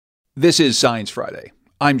This is Science Friday.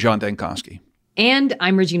 I'm John Dankosky. And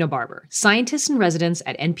I'm Regina Barber, scientist in residence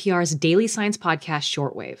at NPR's daily science podcast,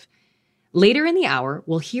 Shortwave. Later in the hour,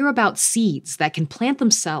 we'll hear about seeds that can plant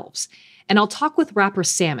themselves, and I'll talk with rapper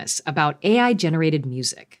Samus about AI-generated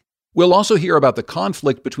music. We'll also hear about the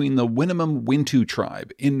conflict between the Winnemem-Wintu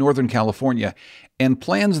tribe in Northern California and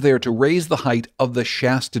plans there to raise the height of the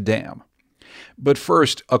Shasta Dam. But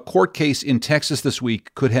first, a court case in Texas this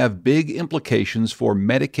week could have big implications for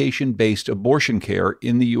medication-based abortion care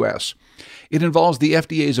in the U.S. It involves the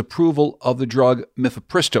FDA's approval of the drug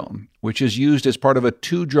mifepristone, which is used as part of a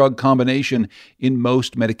two-drug combination in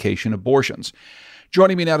most medication abortions.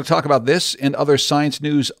 Joining me now to talk about this and other science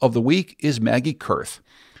news of the week is Maggie Kurth,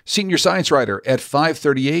 senior science writer at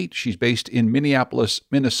 538. She's based in Minneapolis,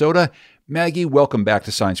 Minnesota. Maggie, welcome back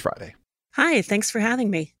to Science Friday. Hi, thanks for having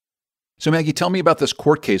me. So Maggie, tell me about this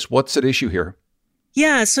court case. What's at issue here?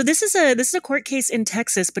 Yeah, so this is a court case in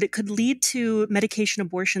Texas, but it could lead to medication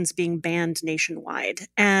abortions being banned nationwide.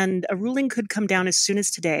 And a ruling could come down as soon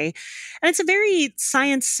as today. And it's a very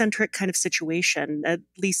science-centric kind of situation, at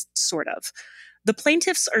least sort of. The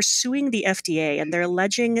plaintiffs are suing the FDA, and they're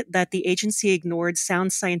alleging that the agency ignored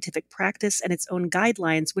sound scientific practice and its own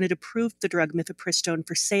guidelines when it approved the drug mifepristone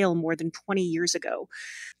for sale more than 20 years ago.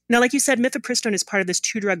 Now, like you said, mifepristone is part of this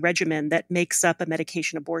two-drug regimen that makes up a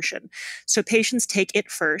medication abortion. So patients take it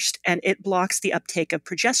first, and it blocks the uptake of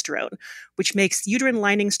progesterone, which makes the uterine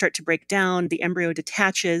lining start to break down, the embryo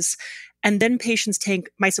detaches, and then patients take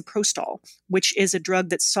misoprostol, which is a drug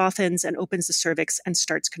that softens and opens the cervix and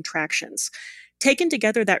starts contractions. Taken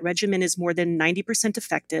together, that regimen is more than 90%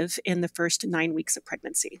 effective in the first 9 weeks of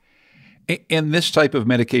pregnancy. And this type of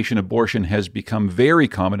medication abortion has become very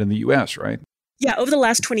common in the U.S., right? Yeah, over the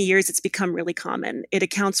last 20 years, it's become really common. It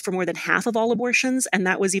accounts for more than half of all abortions, and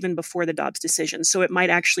that was even before the Dobbs decision. So it might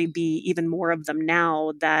actually be even more of them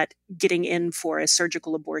now that getting in for a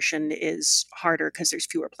surgical abortion is harder because there's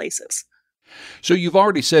fewer places. So you've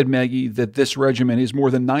already said, Maggie, that this regimen is more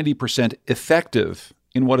than 90% effective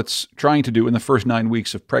in what it's trying to do in the first 9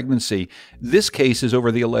 weeks of pregnancy. This case is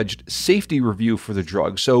over the alleged safety review for the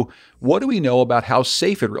drug. So what do we know about how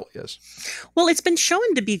safe it really is? Well, it's been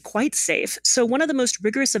shown to be quite safe. So one of the most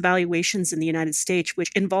rigorous evaluations in the United States,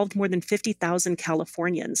 which involved more than 50,000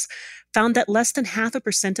 Californians, found that less than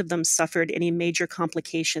 0.5% of them suffered any major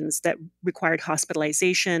complications that required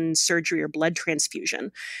hospitalization, surgery, or blood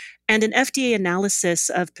transfusion. And an FDA analysis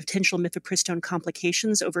of potential mifepristone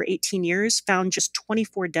complications over 18 years found just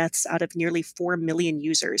 24 deaths out of nearly 4 million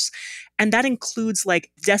users. And that includes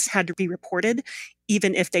deaths had to be reported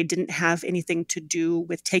even if they didn't have anything to do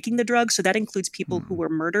with taking the drug. So that includes people who were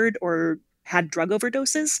murdered or had drug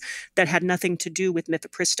overdoses that had nothing to do with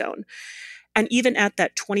mifepristone. And even at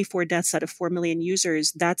that 24 deaths out of 4 million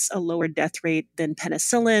users, that's a lower death rate than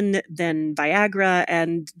penicillin, than Viagra,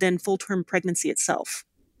 and than full-term pregnancy itself.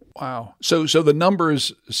 Wow. So the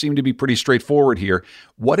numbers seem to be pretty straightforward here.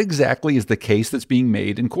 What exactly is the case that's being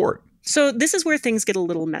made in court? So this is where things get a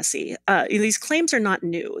little messy. These claims are not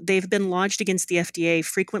new. They've been lodged against the FDA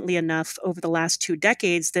frequently enough over the last 2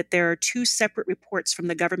 decades that there are 2 separate reports from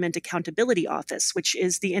the Government Accountability Office, which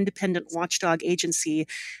is the independent watchdog agency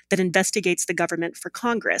that investigates the government for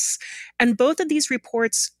Congress. And both of these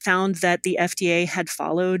reports found that the FDA had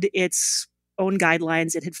followed its own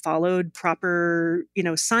guidelines. It had followed proper,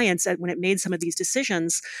 science when it made some of these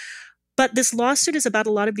decisions. But this lawsuit is about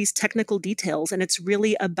a lot of these technical details, and it's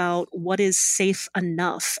really about what is safe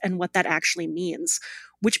enough and what that actually means,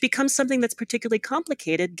 which becomes something that's particularly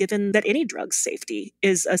complicated given that any drug's safety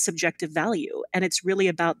is a subjective value. And it's really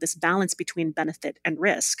about this balance between benefit and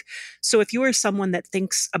risk. So if you are someone that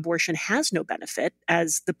thinks abortion has no benefit,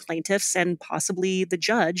 as the plaintiffs and possibly the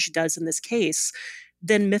judge does in this case,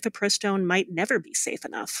 then mifepristone might never be safe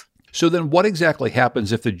enough. So then what exactly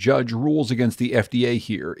happens if the judge rules against the FDA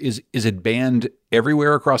here? Is it banned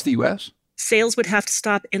everywhere across the U.S.? Sales would have to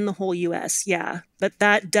stop in the whole U.S., yeah. But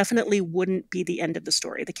that definitely wouldn't be the end of the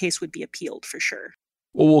story. The case would be appealed for sure.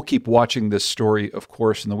 Well, we'll keep watching this story, of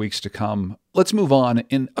course, in the weeks to come. Let's move on.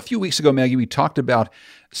 A few weeks ago, Maggie, we talked about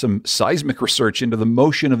some seismic research into the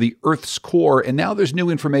motion of the Earth's core, and now there's new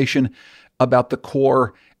information about the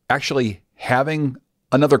core actually having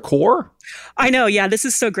another core? I know. Yeah, this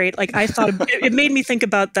is so great. I thought it made me think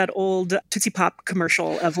about that old Tootsie Pop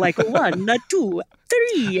commercial of 1, 2,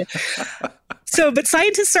 3. But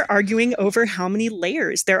scientists are arguing over how many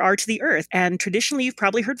layers there are to the Earth. And traditionally, you've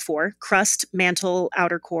probably heard 4: crust, mantle,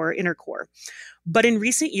 outer core, inner core. But in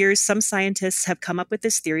recent years, some scientists have come up with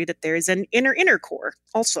this theory that there is an inner core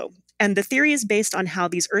also. And the theory is based on how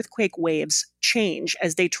these earthquake waves change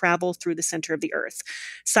as they travel through the center of the Earth.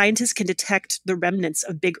 Scientists can detect the remnants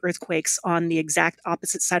of big earthquakes on the exact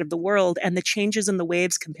opposite side of the world, and the changes in the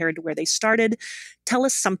waves compared to where they started tell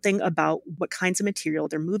us something about what kinds of material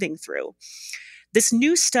they're moving through. This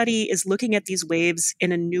new study is looking at these waves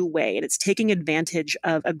in a new way, and it's taking advantage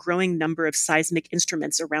of a growing number of seismic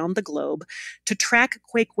instruments around the globe to track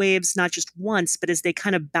quake waves not just once, but as they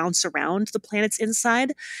kind of bounce around the planet's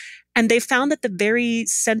inside. And they found that the very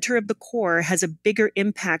center of the core has a bigger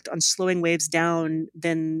impact on slowing waves down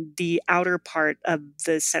than the outer part of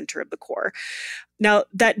the center of the core. Now,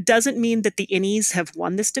 that doesn't mean that the innies have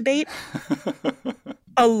won this debate.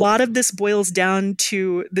 A lot of this boils down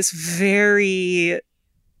to this very,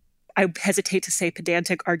 I hesitate to say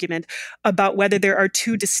pedantic argument about whether there are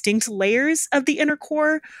two distinct layers of the inner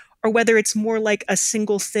core or whether it's more like a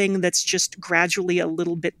single thing that's just gradually a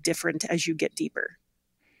little bit different as you get deeper.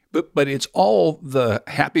 But it's all the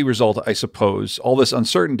happy result, I suppose, all this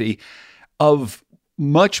uncertainty of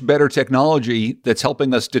much better technology that's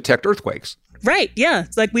helping us detect earthquakes. Right. Yeah.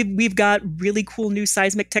 It's like we've got really cool new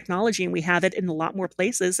seismic technology and we have it in a lot more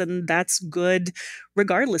places. And that's good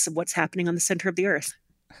regardless of what's happening on the center of the Earth.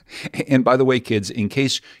 And by the way, kids, in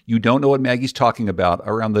case you don't know what Maggie's talking about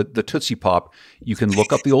around the Tootsie Pop, you can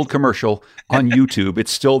look up the old commercial on YouTube.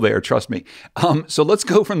 It's still there, trust me. So let's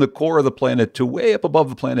go from the core of the planet to way up above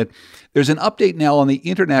the planet. There's an update now on the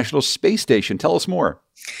International Space Station. Tell us more.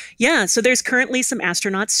 Yeah, so there's currently some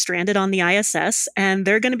astronauts stranded on the ISS, and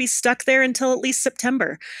they're going to be stuck there until at least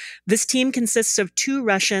September. This team consists of 2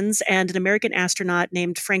 Russians and an American astronaut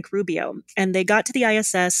named Frank Rubio, and they got to the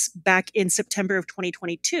ISS back in September of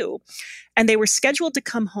 2022, and they were scheduled to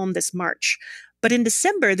come home this March. But in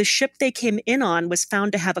December, the ship they came in on was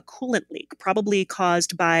found to have a coolant leak, probably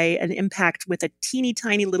caused by an impact with a teeny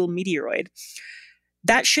tiny little meteoroid.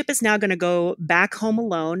 That ship is now going to go back home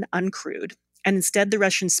alone, uncrewed. And instead, the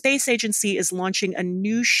Russian Space Agency is launching a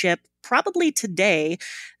new ship, probably today,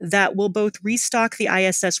 that will both restock the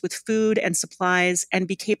ISS with food and supplies and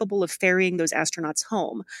be capable of ferrying those astronauts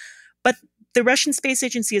home. But the Russian Space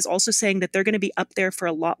Agency is also saying that they're going to be up there for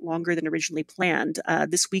a lot longer than originally planned.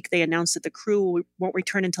 This week, they announced that the crew won't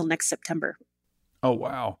return until next September. Oh,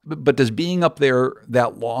 wow. But does being up there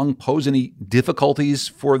that long pose any difficulties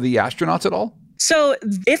for the astronauts at all? So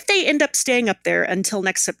if they end up staying up there until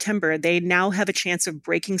next September, they now have a chance of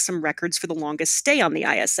breaking some records for the longest stay on the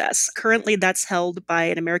ISS. Currently, that's held by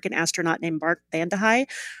an American astronaut named Mark Vande Hei,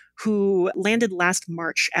 who landed last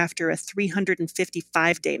March after a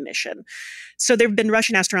 355-day mission. So there have been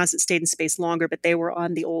Russian astronauts that stayed in space longer, but they were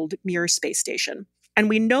on the old Mir space station. And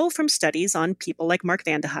we know from studies on people like Mark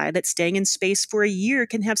Vande Hei that staying in space for a year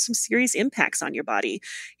can have some serious impacts on your body.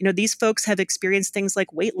 You know, these folks have experienced things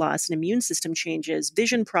like weight loss and immune system changes,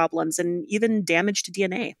 vision problems, and even damage to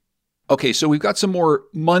DNA. Okay, so we've got some more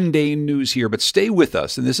mundane news here, but stay with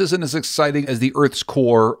us. And this isn't as exciting as the Earth's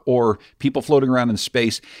core or people floating around in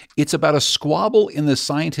space. It's about a squabble in the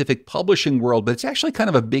scientific publishing world, but it's actually kind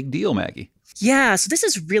of a big deal, Maggie. Yeah, so this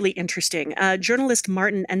is really interesting. Journalist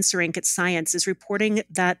Martin Enserink at Science is reporting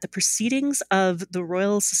that the Proceedings of the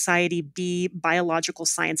Royal Society B Biological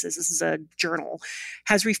Sciences, this is a journal,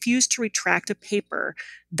 has refused to retract a paper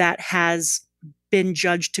that has been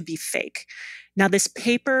judged to be fake. Now, this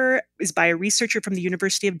paper is by a researcher from the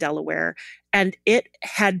University of Delaware, and it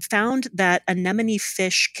had found that anemone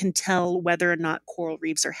fish can tell whether or not coral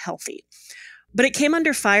reefs are healthy. But it came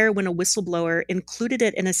under fire when a whistleblower included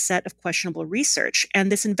it in a set of questionable research. And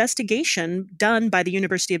this investigation done by the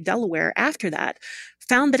University of Delaware after that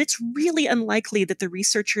found that it's really unlikely that the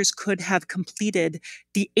researchers could have completed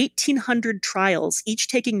the 1,800 trials, each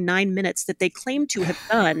taking 9 minutes, that they claim to have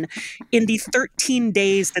done in the 13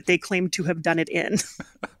 days that they claim to have done it in.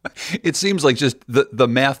 It seems like just the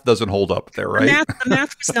math doesn't hold up there, right? The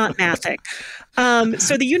math was not mathing.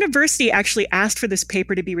 So the university actually asked for this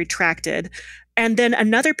paper to be retracted. And then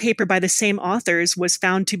another paper by the same authors was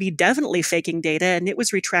found to be definitely faking data, and it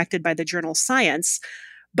was retracted by the journal Science.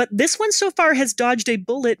 But this one so far has dodged a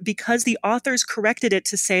bullet because the authors corrected it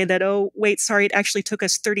to say that, oh, wait, sorry, it actually took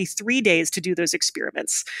us 33 days to do those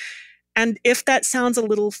experiments. And if that sounds a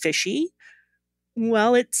little fishy,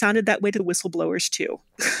 well, it sounded that way to the whistleblowers too.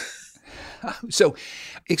 So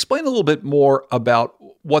explain a little bit more about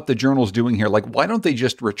what the journal's doing here. Like, why don't they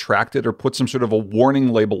just retract it or put some sort of a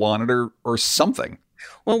warning label on it or something?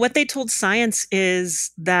 Well, what they told Science is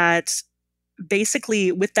that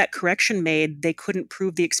basically with that correction made, they couldn't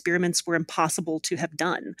prove the experiments were impossible to have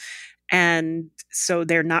done. And so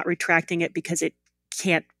they're not retracting it because it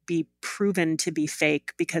can't be proven to be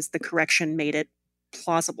fake because the correction made it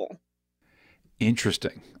plausible.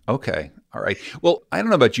 Interesting. Okay. All right. Well, I don't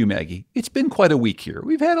know about you, Maggie. It's been quite a week here.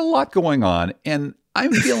 We've had a lot going on, and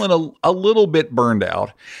I'm feeling a little bit burned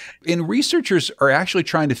out. And researchers are actually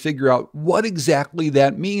trying to figure out what exactly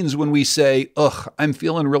that means when we say, ugh, I'm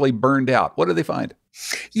feeling really burned out. What do they find?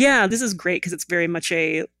 Yeah, this is great because it's very much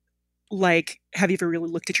a like, have you ever really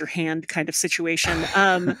looked at your hand kind of situation.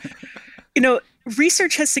 You know,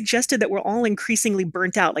 research has suggested that we're all increasingly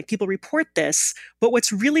burnt out. Like people report this, but what's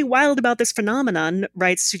really wild about this phenomenon,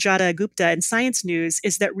 writes Sujata Gupta in Science News,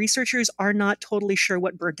 is that researchers are not totally sure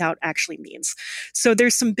what burnt out actually means. So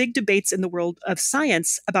there's some big debates in the world of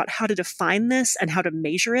science about how to define this and how to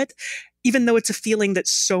measure it, even though it's a feeling that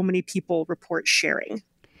so many people report sharing.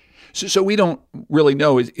 So we don't really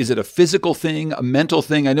know. Is it a physical thing, a mental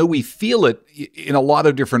thing? I know we feel it in a lot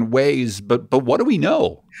of different ways, but what do we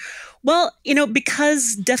know? Well,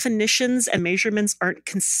 because definitions and measurements aren't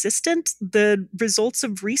consistent, the results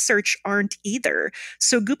of research aren't either.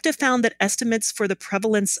 So Gupta found that estimates for the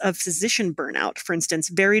prevalence of physician burnout, for instance,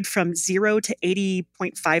 varied from 0 to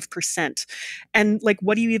 80.5%. And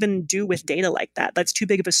what do you even do with data like that? That's too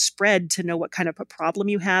big of a spread to know what kind of a problem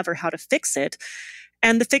you have or how to fix it.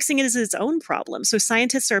 And the fixing it is its own problem. So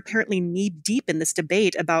scientists are apparently knee deep in this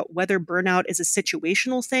debate about whether burnout is a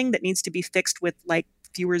situational thing that needs to be fixed with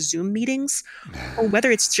fewer Zoom meetings, or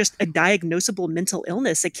whether it's just a diagnosable mental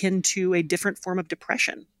illness akin to a different form of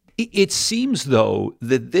depression. It seems, though,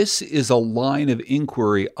 that this is a line of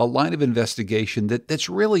inquiry, a line of investigation that's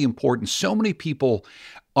really important. So many people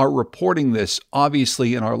are reporting this,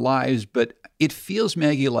 obviously, in our lives, but it feels,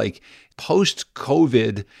 Maggie, like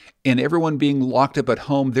post-COVID and everyone being locked up at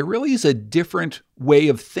home, there really is a different way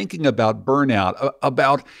of thinking about burnout,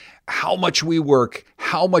 about how much we work,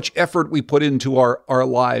 how much effort we put into our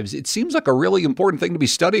lives. It seems like a really important thing to be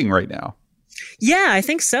studying right now. Yeah, I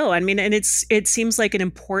think so. I mean, and it seems like an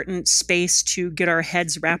important space to get our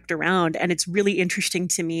heads wrapped around. And it's really interesting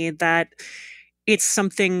to me that it's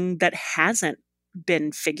something that hasn't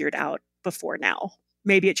been figured out before now.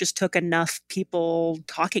 Maybe it just took enough people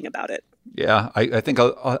talking about it. Yeah, I think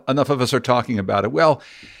enough of us are talking about it. Well,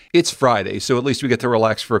 it's Friday, so at least we get to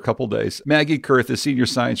relax for a couple days. Maggie Kurth is senior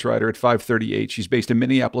science writer at 538. She's based in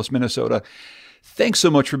Minneapolis, Minnesota. Thanks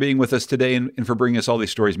so much for being with us today and for bringing us all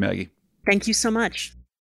these stories, Maggie. Thank you so much.